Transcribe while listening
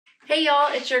Hey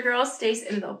y'all, it's your girl Stace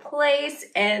in the place,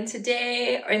 and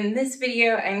today in this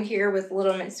video I'm here with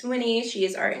Little Miss Winnie. She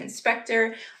is our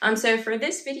inspector. So for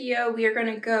this video we are going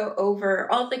to go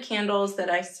over all the candles that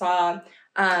I saw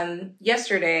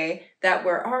yesterday that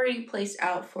were already placed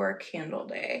out for Candle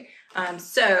Day.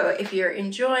 So if you're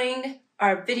enjoying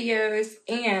our videos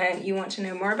and you want to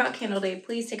know more about Candle Day,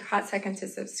 please take a hot second to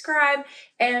subscribe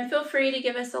and feel free to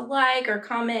give us a like or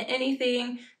comment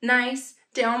anything nice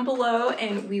down below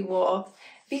and we will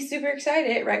be super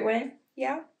excited, right, Wayne?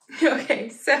 Yeah? Okay,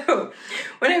 so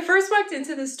when I first walked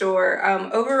into the store,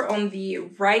 over on the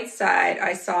right side,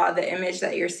 I saw the image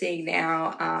that you're seeing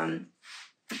now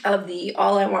of the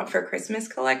All I Want for Christmas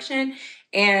collection.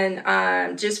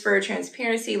 And just for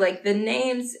transparency, like the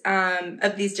names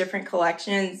of these different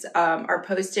collections are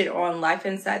posted on Life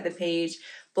Inside the Page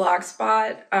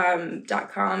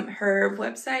blogspot.com, her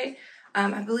website.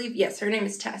 I believe, yes, her name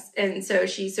is Tess. And so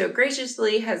she so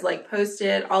graciously has like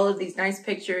posted all of these nice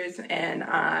pictures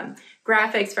and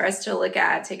graphics for us to look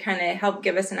at to kind of help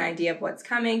give us an idea of what's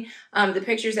coming. The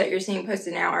pictures that you're seeing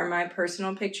posted now are my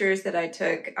personal pictures that I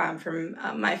took from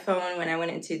my phone when I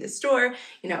went into the store.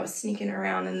 You know, I was sneaking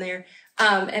around in there.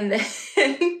 And then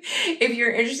if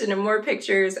you're interested in more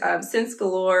pictures, Since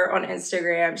Galore on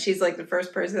Instagram, she's like the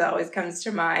first person that always comes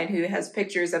to mind who has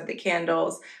pictures of the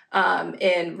candles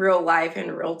in real life,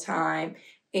 in real time.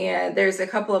 And there's a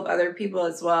couple of other people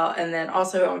as well. And then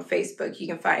also on Facebook, you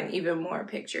can find even more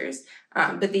pictures.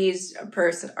 But these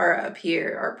are up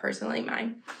here are personally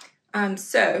mine.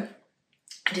 So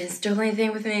I didn't steal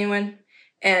anything with anyone.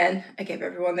 And I gave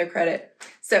everyone their credit.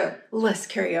 So let's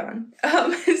carry on.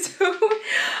 So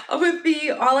with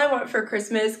the All I Want for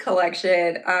Christmas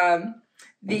collection,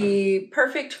 the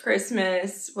Perfect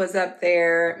Christmas was up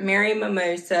there, Merry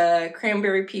Mimosa,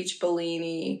 Cranberry Peach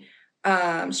Bellini,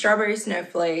 Strawberry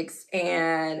Snowflakes,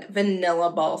 and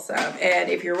Vanilla Balsam.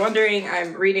 And if you're wondering,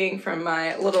 I'm reading from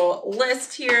my little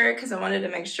list here because I wanted to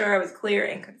make sure I was clear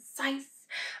and concise.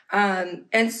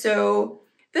 And so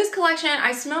this collection,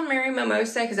 I smelled Merry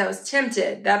Mimosa because I was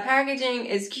tempted. That packaging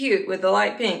is cute with the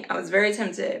light pink. I was very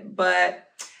tempted, but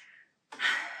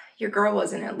your girl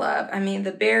wasn't in love. I mean,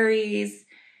 the berries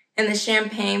and the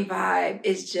champagne vibe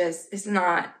is just, it's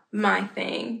not my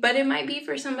thing, but it might be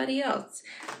for somebody else.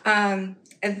 And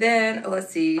then let's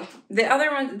see, the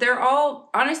other ones, they're all,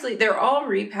 honestly, they're all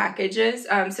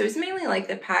repackages. So it's mainly like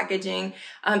the packaging.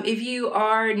 If you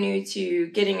are new to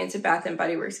getting into Bath and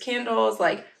Body Works candles,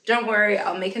 like, don't worry,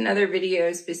 I'll make another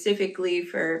video specifically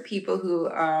for people who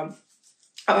are,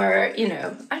 you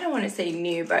know, I don't want to say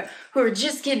new, but who are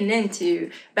just getting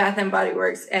into Bath and Body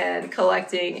Works and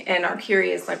collecting and are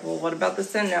curious, like, well, what about the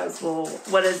scent notes? Well,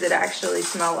 what does it actually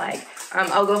smell like?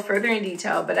 I'll go further in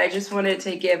detail, but I just wanted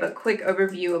to give a quick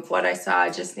overview of what I saw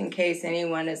just in case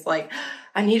anyone is like,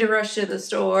 I need to rush to the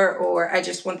store or I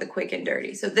just want the quick and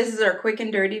dirty. So this is our quick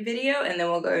and dirty video, and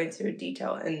then we'll go into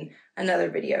detail in another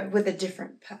video with a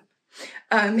different pep.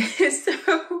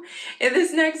 So in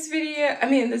this next video,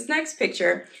 this next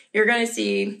picture, you're going to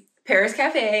see Paris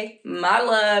Cafe, my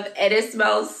love, and it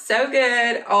smells so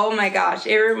good. Oh my gosh.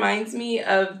 It reminds me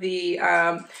of the,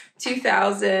 isn't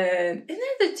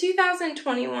it the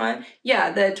 2021?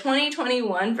 Yeah, the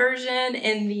 2021 version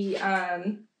in the,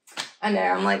 I know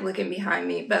I'm like looking behind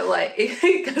me, but like,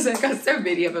 because I got so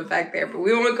many of them back there, but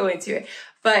we won't go into it.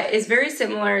 But it's very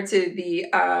similar to the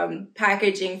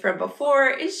packaging from before.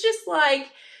 It's just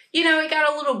like, you know, it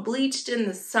got a little bleached in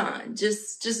the sun,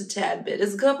 just a tad bit.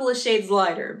 It's a couple of shades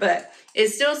lighter, but it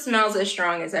still smells as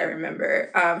strong as I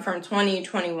remember from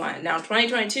 2021. Now,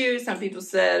 2022, some people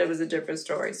said it was a different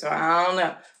story, so I don't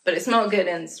know. But it smelled good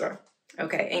in the store.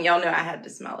 Okay, and y'all know I had to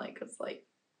smell it because, like,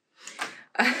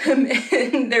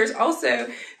 and there's also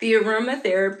the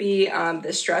aromatherapy,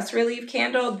 the stress relief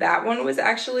candle. That one was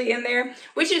actually in there,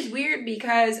 which is weird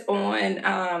because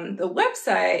on the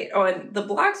website, on the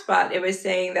blogspot, it was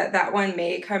saying that that one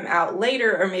may come out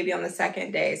later or maybe on the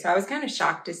second day. So I was kind of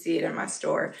shocked to see it in my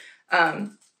store,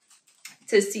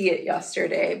 to see it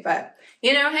yesterday. But,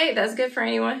 you know, hey, that's good for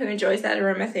anyone who enjoys that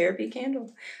aromatherapy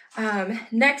candle.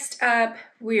 Next up,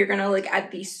 we are going to look at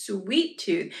the Sweet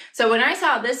Tooth. So when I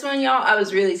saw this one, y'all, I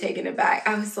was really taken aback.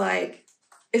 I was like,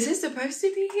 is this supposed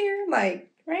to be here?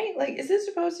 Like, right? Like, is this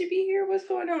supposed to be here? What's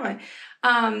going on?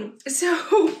 So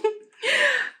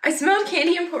I smelled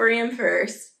Candy Emporium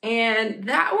first, and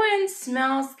that one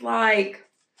smells like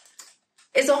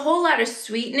it's a whole lot of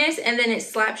sweetness, and then it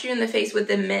slaps you in the face with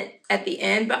the mint at the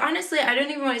end. But honestly, I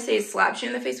don't even want to say it slaps you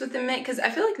in the face with the mint because I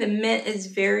feel like the mint is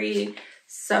very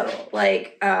subtle.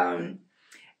 Like,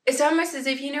 it's almost as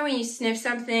if, you know, when you sniff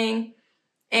something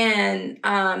And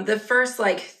the first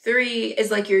like 3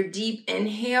 is like your deep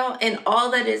inhale, and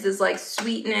all that is like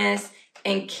sweetness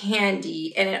and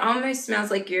candy, and it almost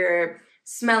smells like you're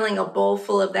smelling a bowl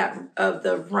full of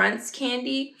the Runts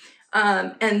candy.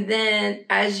 And then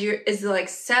as it's like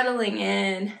settling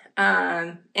in,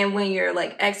 and when you're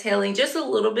like exhaling just a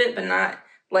little bit, but not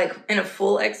like in a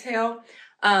full exhale,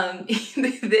 then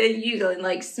you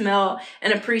like smell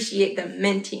and appreciate the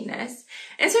mintiness.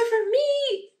 And so for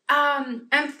me, I'm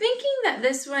thinking that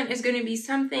this one is going to be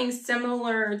something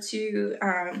similar to,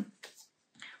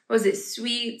 was it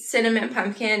sweet cinnamon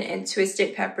pumpkin and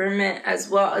twisted peppermint, as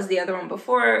well as the other one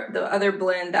before, the other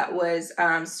blend that was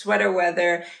sweater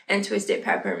weather and twisted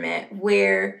peppermint,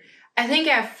 where I think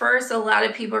at first a lot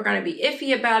of people are going to be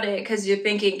iffy about it because you're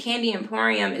thinking Candy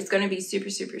Emporium is going to be super,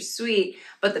 super sweet,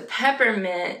 but the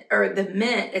peppermint or the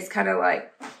mint is kind of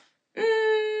like,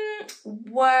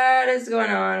 what is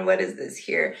going on? What is this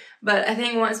here? But I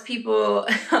think once people,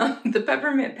 the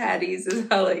peppermint patties, as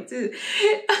I like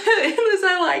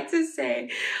to say,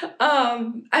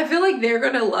 I feel like they're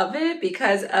going to love it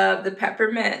because of the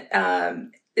peppermint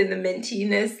and the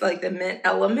mintiness, like the mint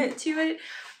element to it.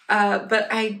 But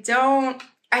I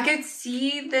could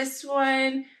see this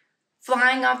one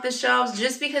flying off the shelves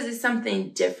just because it's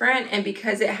something different and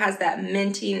because it has that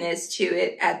mintiness to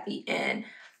it at the end.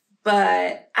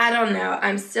 But I don't know.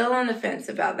 I'm still on the fence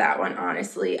about that one,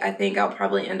 honestly. I think I'll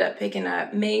probably end up picking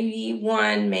up maybe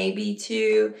 1, maybe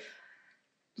 2,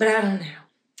 but I don't know.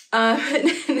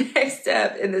 Next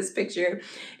up in this picture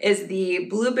is the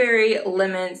blueberry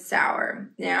lemon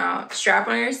sour. Now, strap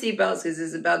on your seatbelts because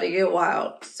it's about to get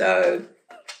wild. So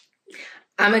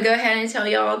I'm going to go ahead and tell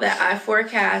y'all that I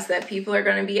forecast that people are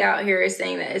going to be out here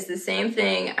saying that it's the same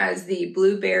thing as the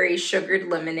blueberry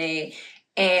sugared lemonade.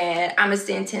 And I'm going to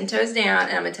stand 10 toes down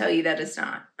and I'm going to tell you that it's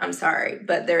not. I'm sorry,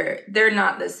 but they're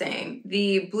not the same.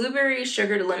 The blueberry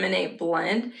sugared lemonade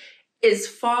blend is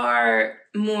far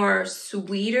more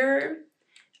sweeter.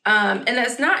 And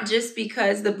that's not just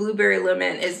because the blueberry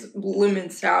lemon is lemon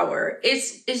sour.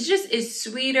 It's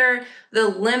sweeter. The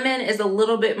lemon is a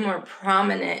little bit more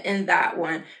prominent in that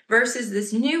one versus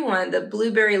this new one, the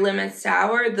blueberry lemon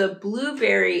sour. The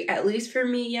blueberry, at least for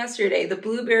me yesterday, the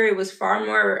blueberry was far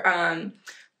more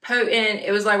potent.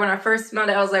 It was like when I first smelled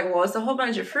it, I was like, well, it's a whole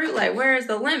bunch of fruit. Like, where's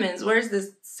the lemons? Where's the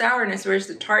sourness? Where's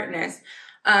the tartness?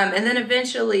 And then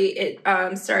eventually it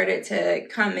started to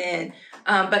come in.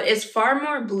 But it's far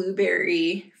more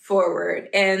blueberry forward.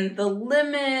 And the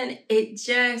lemon, it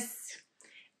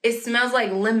smells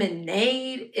like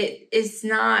lemonade. It's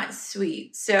not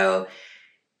sweet. So,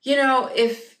 you know,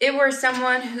 if it were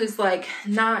someone who's like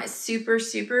not super,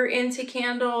 super into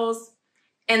candles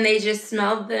and they just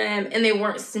smelled them and they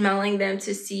weren't smelling them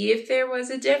to see if there was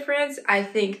a difference, I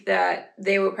think that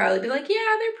they would probably be like,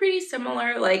 yeah, they're pretty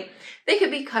similar. Like they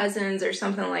could be cousins or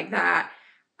something like that.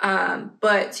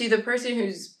 But to the person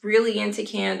who's really into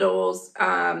candles,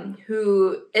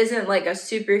 who isn't like a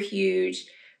super huge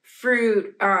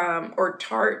fruit, or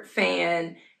tart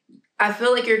fan, I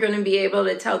feel like you're going to be able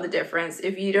to tell the difference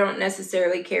if you don't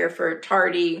necessarily care for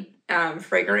tarty,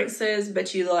 fragrances,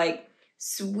 but you like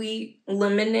sweet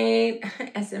lemonade,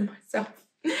 as in myself.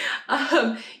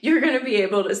 You're going to be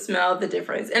able to smell the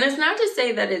difference. And it's not to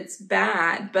say that it's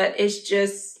bad, but it's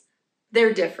just,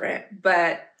 they're different.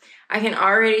 But I can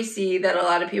already see that a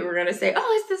lot of people are going to say,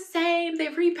 oh, it's the same. They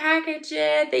repackaged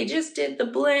it. They just did the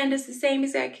blend. It's the same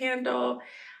exact candle.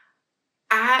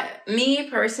 Me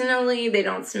personally, they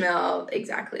don't smell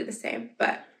exactly the same,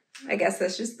 but I guess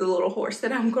that's just the little horse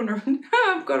that I'm gonna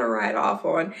ride off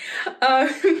on.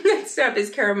 Next up is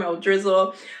Caramel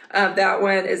Drizzle. That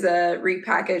one is a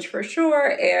repackage for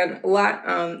sure, and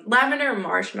Lavender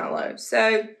Marshmallow.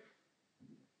 So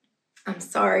I'm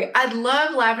sorry. I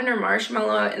love Lavender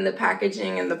Marshmallow in the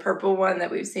packaging and the purple one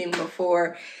that we've seen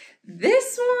before.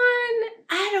 This one,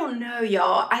 I don't know,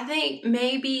 y'all. I think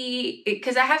maybe,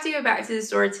 because I have to go back to the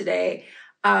store today.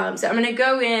 So I'm going to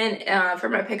go in for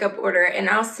my pickup order and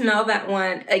I'll smell that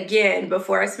one again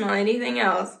before I smell anything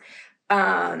else,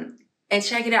 and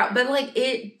check it out. But like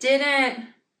it didn't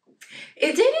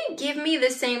give me the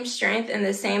same strength and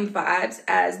the same vibes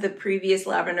as the previous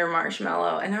Lavender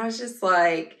Marshmallow. And I was just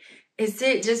like, is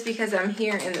it just because I'm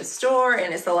here in the store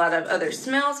and it's a lot of other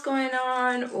smells going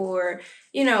on, or,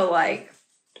 you know, like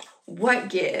what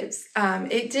gives?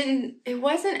 It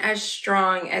wasn't as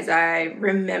strong as I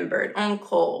remembered on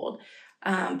cold.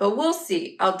 But we'll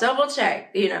see. I'll double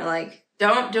check, you know, like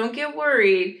don't get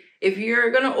worried. If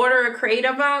you're going to order a crate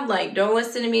of them, like don't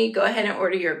listen to me, go ahead and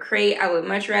order your crate. I would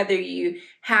much rather you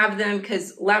have them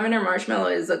because Lavender Marshmallow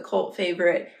is a cult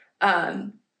favorite.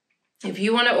 If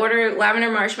you want to order lavender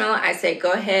marshmallow, I say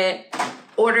go ahead,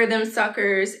 order them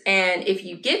suckers. And if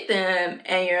you get them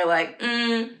and you're like,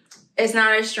 it's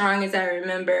not as strong as I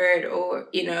remembered, or,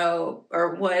 you know,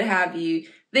 or what have you,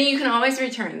 then you can always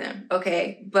return them,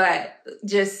 okay? But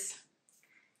just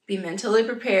be mentally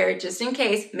prepared just in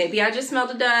case. Maybe I just smelled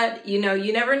a dud, you know,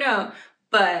 you never know.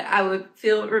 But I would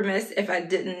feel remiss if I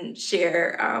didn't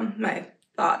share my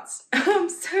thoughts.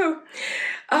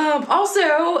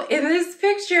 Also in this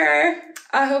picture,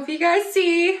 I hope you guys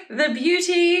see the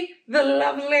beauty, the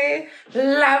lovely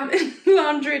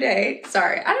laundry day.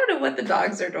 Sorry, I don't know what the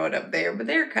dogs are doing up there, but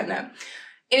they're kind of.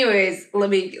 Anyways, let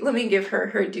me give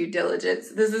her due diligence.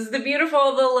 This is the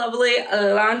beautiful, the lovely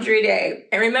laundry day.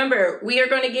 And remember, we are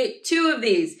going to get 2 of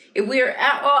these. If we are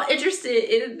at all interested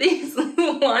in these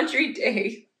laundry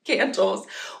day candles,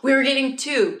 we're getting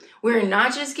 2. We're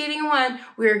not just getting 1,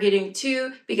 we're getting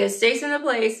 2 because Stace in the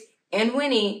Place and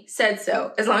Winnie said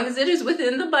so. As long as it is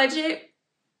within the budget,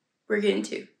 we're getting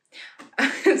 2.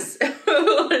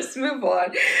 So let's move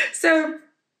on. So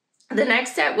the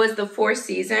next step was the 4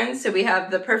 seasons. So we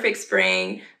have the perfect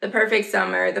spring, the perfect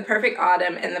summer, the perfect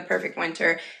autumn, and the perfect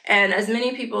winter. And as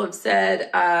many people have said,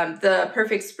 the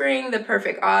perfect spring, the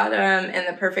perfect autumn, and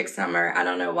the perfect summer. I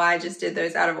don't know why I just did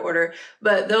those out of order,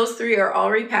 but those 3 are all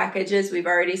repackages. We've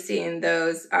already seen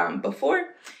those before.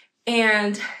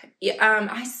 And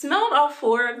I smelled all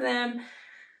 4 of them.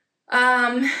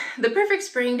 The perfect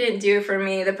spring didn't do it for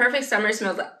me. The perfect summer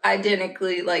smells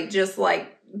identically just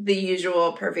like the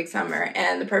usual perfect summer,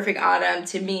 and the perfect autumn,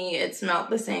 to me, it smelled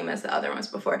the same as the other ones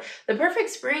before. The perfect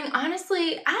spring,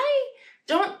 honestly, I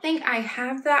don't think I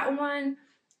have that one.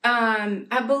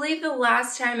 I believe the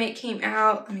last time it came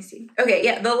out, let me see. Okay,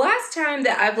 yeah, the last time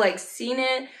that I've seen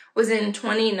it was in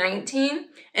 2019.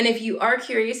 And if you are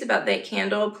curious about that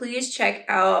candle, please check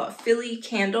out Philly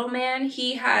Candle Man.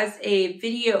 He has a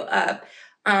video up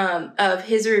of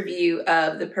his review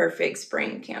of the perfect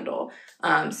spring candle.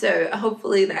 So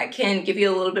hopefully that can give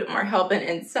you a little bit more help and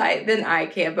insight than I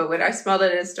can. But when I smelled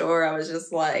it in a store, I was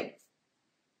just like,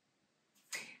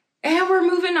 and we're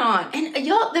moving on. And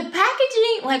y'all, the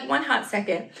packaging, one hot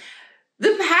second.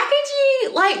 The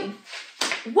packaging,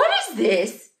 what is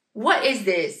this? What is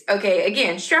this? Okay,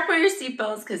 again, strap on your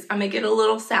seatbelts because I'm going to get a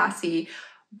little sassy.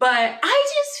 But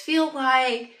I just feel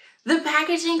like the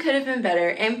packaging could have been better.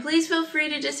 And please feel free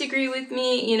to disagree with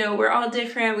me. You know, we're all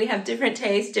different. We have different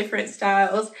tastes, different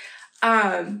styles.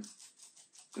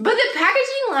 But the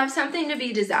packaging left something to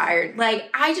be desired.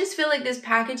 I just feel like this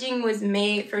packaging was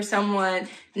made for someone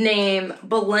named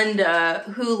Belinda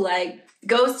who,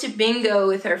 goes to bingo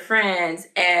with her friends.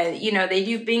 And, you know, they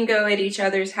do bingo at each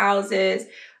other's houses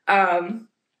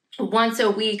once a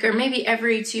week, or maybe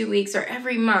every 2 weeks, or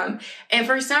every month. And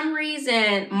for some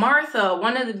reason, Martha,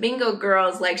 one of the bingo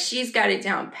girls, she's got it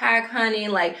down pat, honey.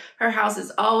 Her house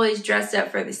is always dressed up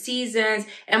for the seasons.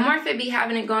 And Martha be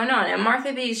having it going on. And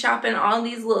Martha be shopping all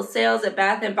these little sales at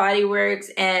Bath and Body Works.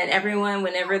 And everyone,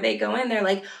 whenever they go in, they're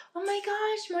like, oh my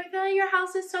gosh, Martha, your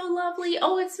house is so lovely.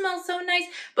 Oh, it smells so nice.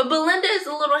 But Belinda is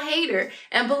a little hater.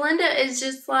 And Belinda is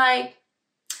just like,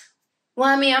 well,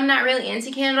 I mean, I'm not really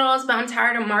into candles, but I'm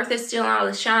tired of Martha stealing all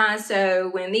the shine. So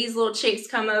when these little chicks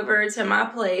come over to my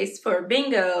place for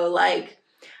bingo,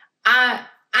 I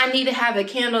need to have a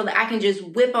candle that I can just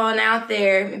whip on out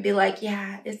there and be like,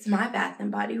 yeah, it's my Bath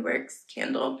and Body Works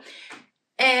candle.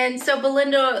 And so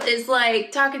Belinda is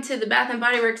talking to the Bath and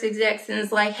Body Works execs and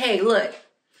is like, hey, look,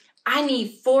 I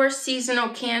need 4 seasonal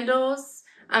candles.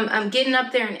 I'm getting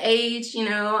up there in age, you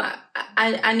know,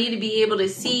 I need to be able to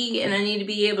see, and I need to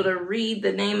be able to read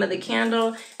the name of the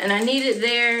candle, and I need it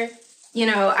there. You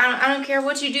know, I don't care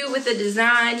what you do with the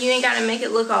design. You ain't got to make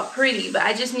it look all pretty, but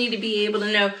I just need to be able to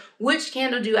know which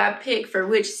candle do I pick for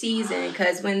which season,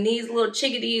 because when these little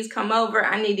chickadees come over,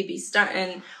 I need to be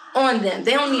starting on them.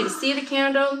 They don't need to see the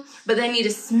candle, but they need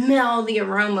to smell the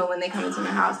aroma when they come into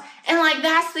my house. And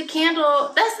that's the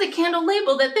candle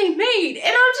label that they made.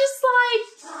 And I'm just like,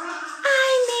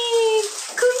 I mean,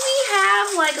 could we have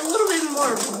a little bit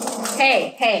more?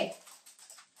 Hey,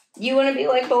 you want to be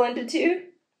like Belinda too?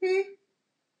 I'm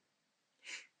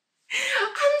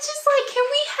just like, can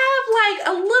we have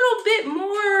a little bit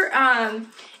more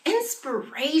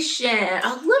inspiration,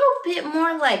 a little bit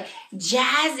more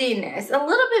jazziness, a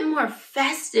little bit more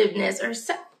festiveness or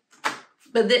something?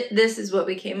 But this is what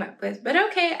we came up with. But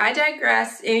okay, I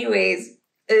digress. Anyways,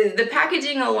 the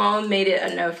packaging alone made it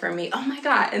a no for me. Oh my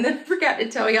God. And then I forgot to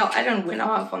tell y'all, I done went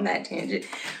off on that tangent.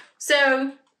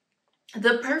 So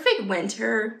the perfect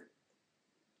winter,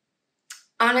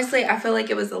 Honestly, I feel like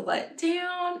it was a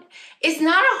letdown. It's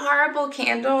not a horrible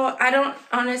candle. I don't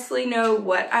honestly know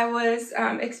what I was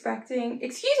expecting.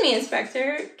 Excuse me,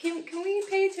 Inspector. Can we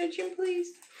pay attention, please?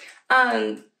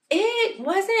 It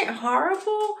wasn't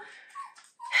horrible.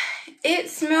 It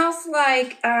smells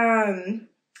like, I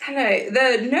don't know,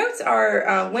 the notes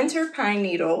are winter pine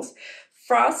needles,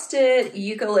 frosted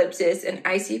eucalyptus, and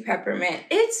icy peppermint.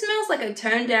 It smells like a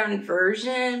toned down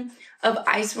version of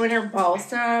Ice Winter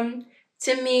Balsam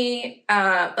to me.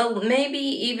 Maybe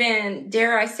even,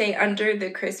 dare I say, under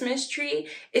the Christmas tree.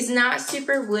 It's not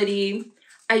super woody.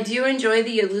 I do enjoy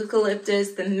the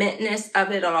eucalyptus, the mintness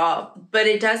of it all, but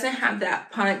it doesn't have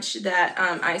that punch that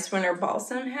Ice Winter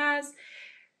Balsam has.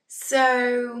 So,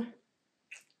 I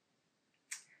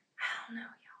don't know,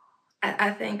 y'all.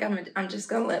 I think I'm just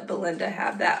gonna let Belinda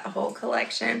have that whole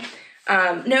collection.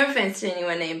 No offense to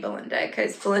anyone named Belinda,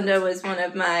 because Belinda was one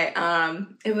of my,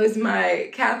 it was my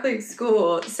Catholic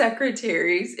school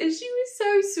secretaries, and she was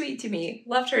so sweet to me.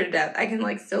 Loved her to death. I can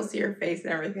like still see her face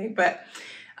and everything, but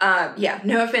yeah,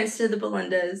 no offense to the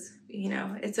Belindas. You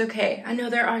know, it's okay. I know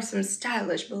there are some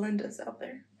stylish Belindas out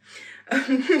there.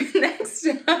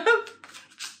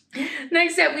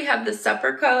 Next up, we have the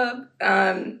Supper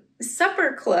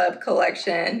Club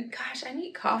collection. Gosh, I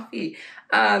need coffee.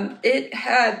 It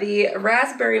had the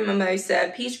raspberry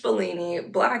mimosa, peach bellini,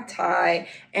 black tie,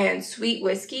 and sweet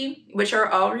whiskey, which are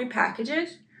all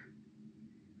repackaged.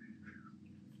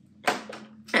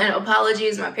 And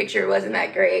apologies, my picture wasn't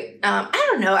that great. I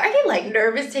don't know. I get like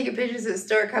nervous taking pictures of the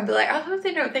store. I'd be like, I hope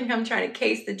they don't think I'm trying to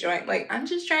case the joint. Like, I'm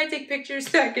just trying to take pictures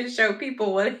so I can show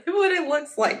people what it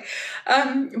looks like.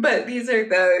 But these are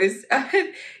those.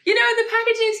 You know, the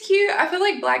packaging's cute. I feel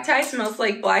like black tie smells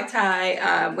like black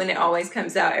tie when it always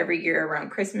comes out every year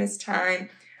around Christmas time.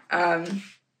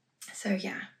 So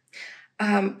yeah.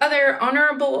 Other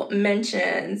honorable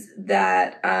mentions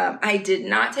that I did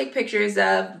not take pictures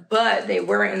of, but they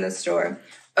were in the store.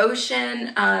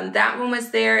 Ocean, that one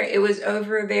was there. It was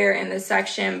over there in the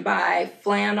section by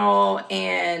Flannel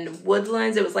and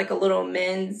Woodlands. It was like a little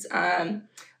men's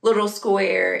little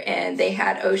square, and they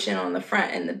had Ocean on the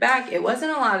front and the back. It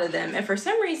wasn't a lot of them, and for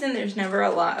some reason, there's never a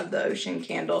lot of the Ocean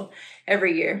candle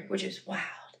every year, which is wild.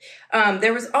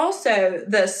 There was also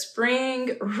the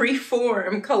Spring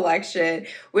Reform collection,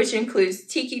 which includes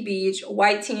Tiki Beach,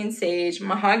 White Tea and Sage,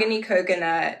 Mahogany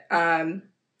Coconut,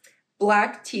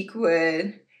 Black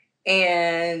Teakwood,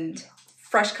 and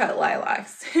Fresh Cut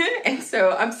Lilacs. And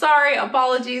so I'm sorry,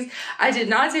 apologies. I did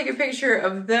not take a picture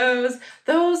of those.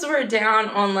 Those were down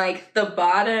on like the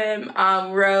bottom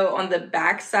row on the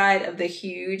back side of the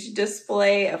huge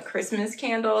display of Christmas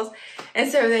candles.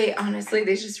 And so they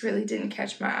just really didn't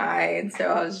catch my eye. And so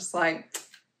I was just like,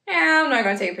 yeah, I'm not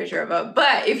going to take a picture of them.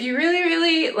 But if you really,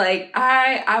 really like,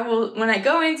 I will, when I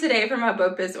go in today for my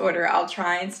BOPUS order, I'll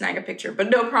try and snag a picture, but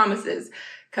no promises,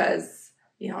 because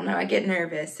you all know I get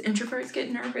nervous. Introverts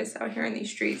get nervous out here in these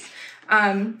streets.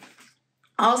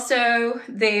 Also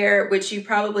there, which you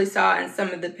probably saw in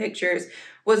some of the pictures,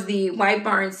 was the White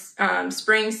Barn's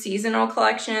Spring Seasonal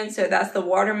Collection. So that's the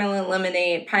watermelon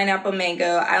lemonade, pineapple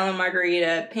mango, island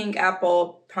margarita, pink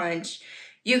apple punch,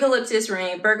 eucalyptus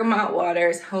rain, bergamot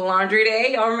waters, laundry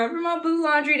day. Y'all remember my boo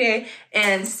laundry day,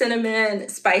 and cinnamon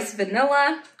spice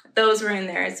vanilla. Those were in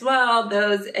there as well.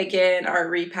 Those, again, are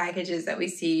repackages that we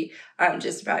see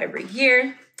just about every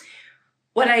year.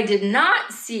 What I did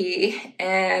not see,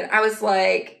 and I was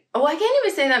like, oh, I can't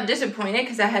even say that I'm disappointed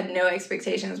because I had no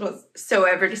expectations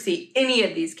whatsoever to see any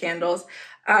of these candles.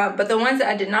 But the ones that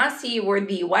I did not see were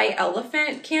the White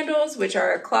Elephant candles, which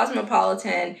are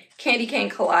Cosmopolitan, Candy Cane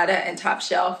Colada, and Top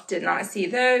Shelf. Did not see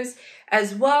those.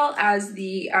 As well as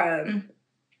the, I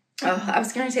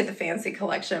was going to say the Fancy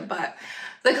collection, but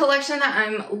the collection that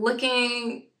I'm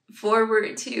looking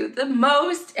forward to the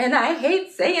most, and I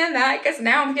hate saying that because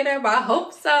now I'm getting my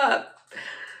hopes up.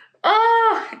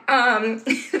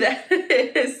 That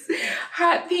is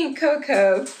Hot Pink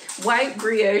Cocoa, White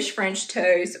Brioche French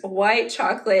Toast, White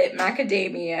Chocolate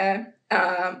Macadamia.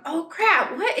 Oh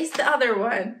crap, what is the other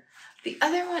one? The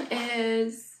other one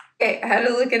is, okay, I had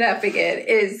to look it up again,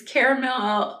 is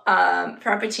Caramel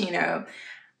Frappuccino.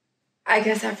 I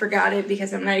guess I forgot it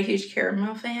because I'm not a huge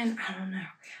caramel fan. I don't know.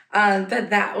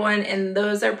 But that one, and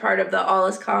those are part of the All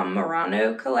Is Calm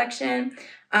Murano collection.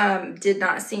 Did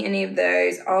not see any of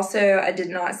those. Also, I did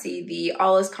not see the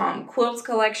All Is Calm Quilts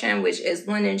collection, which is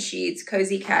linen sheets,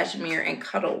 cozy cashmere, and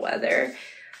cuddle weather.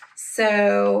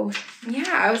 So, yeah,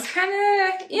 I was kind of,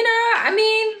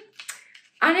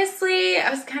 honestly, I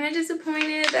was kind of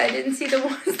disappointed that I didn't see the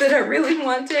ones that I really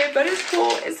wanted, but it's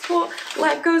cool. It's cool.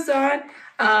 Life goes on.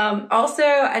 Also,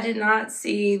 I did not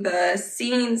see the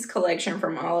Scenes collection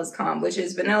from Alles Calm, which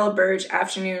is Vanilla Birch,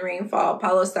 Afternoon Rainfall,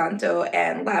 Palo Santo,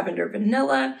 and Lavender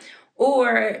Vanilla,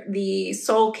 or the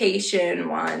Soulcation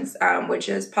ones, which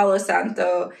is Palo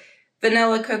Santo,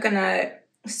 Vanilla Coconut,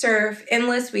 Surf,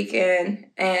 Endless Weekend,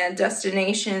 and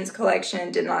Destinations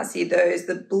collection. Did not see those.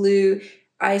 The Blue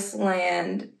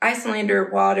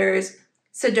Icelander Waters,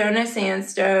 Sedona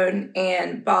Sandstone,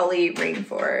 and Bali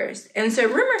Rainforest. And so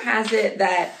rumor has it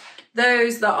that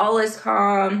those, the All Is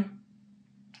Calm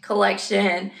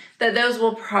collection, that those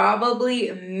will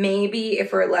probably, maybe,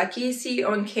 if we're lucky, see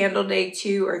on Candle Day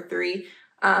 2 or 3.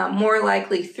 More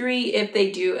likely 3 if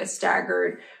they do a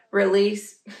staggered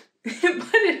release. But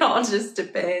it all just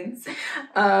depends.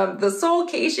 The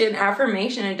Soulcation,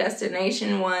 Affirmation, and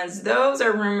Destination ones, those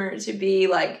are rumored to be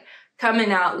like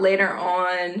coming out later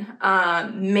on.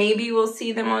 Maybe we'll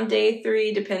see them on day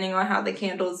 3, depending on how the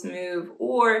candles move,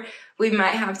 or we might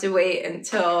have to wait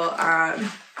until,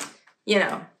 you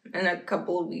know, in a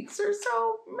couple of weeks or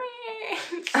so.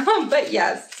 But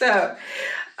yes, so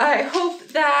I hope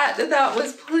that that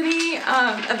was plenty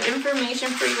of information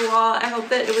for you all. I hope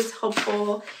that it was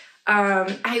helpful.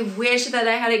 I wish that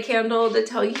I had a candle to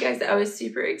tell you guys that I was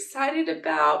super excited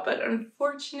about, but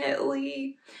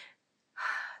unfortunately,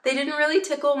 they didn't really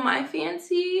tickle my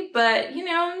fancy. But, you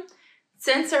know,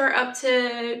 scents are up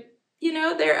to, you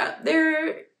know,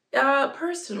 they're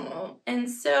personal. And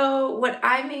so what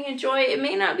I may enjoy, it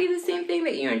may not be the same thing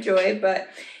that you enjoy, but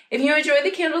if you enjoy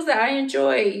the candles that I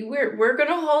enjoy, we're going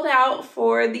to hold out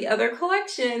for the other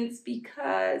collections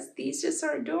because these just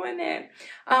aren't doing it.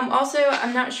 Also,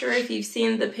 I'm not sure if you've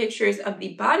seen the pictures of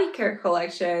the body care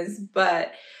collections,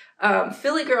 but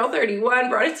Philly Girl 31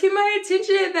 brought it to my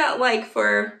attention that, like,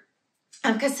 for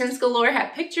Cousins Galore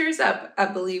had pictures up, I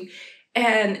believe,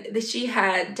 and she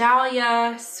had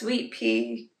Dahlia, Sweet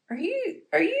Pea. Are you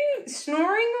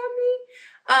snoring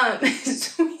on me?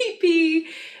 Sweet Pea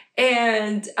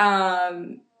and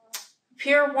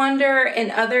Pure Wonder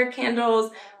and other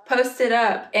candles posted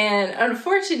up, and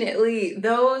unfortunately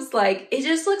those, like, it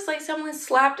just looks like someone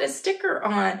slapped a sticker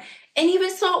on. And even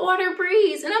Saltwater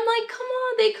Breeze, and I'm like, come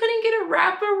on, they couldn't get a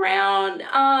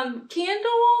wraparound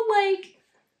candle? Like,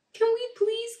 can we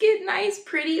please get nice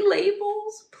pretty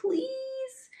labels, please?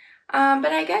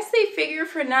 But I guess they figure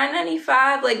for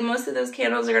 $9.95, like, most of those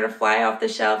candles are gonna fly off the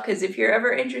shelf, because if you're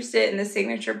ever interested in the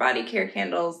signature body care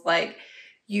candles, like,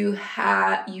 you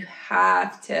have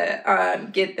to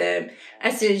get them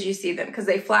as soon as you see them, because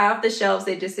they fly off the shelves,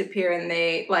 they disappear, and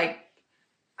they, like,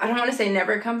 I don't want to say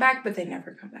never come back, but they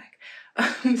never come back.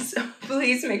 So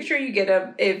please make sure you get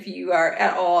them if you are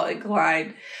at all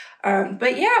inclined.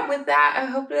 But yeah, with that, I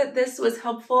hope that this was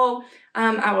helpful.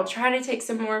 I will try to take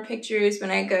some more pictures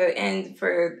when I go in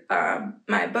for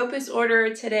my BOPUS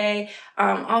order today.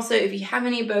 Also, if you have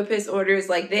any BOPUS orders,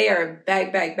 like, they are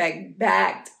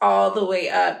backed all the way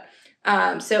up.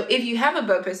 So if you have a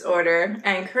BOPUS order,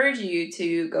 I encourage you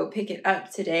to go pick it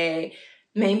up today,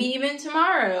 maybe even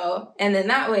tomorrow. And then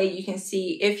that way you can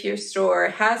see if your store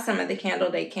has some of the Candle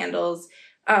Day candles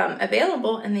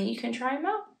available, and then you can try them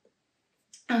out.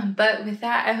 But with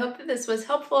that, I hope that this was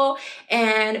helpful,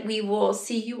 and we will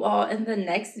see you all in the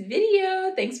next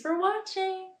video. Thanks for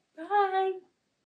watching. Bye.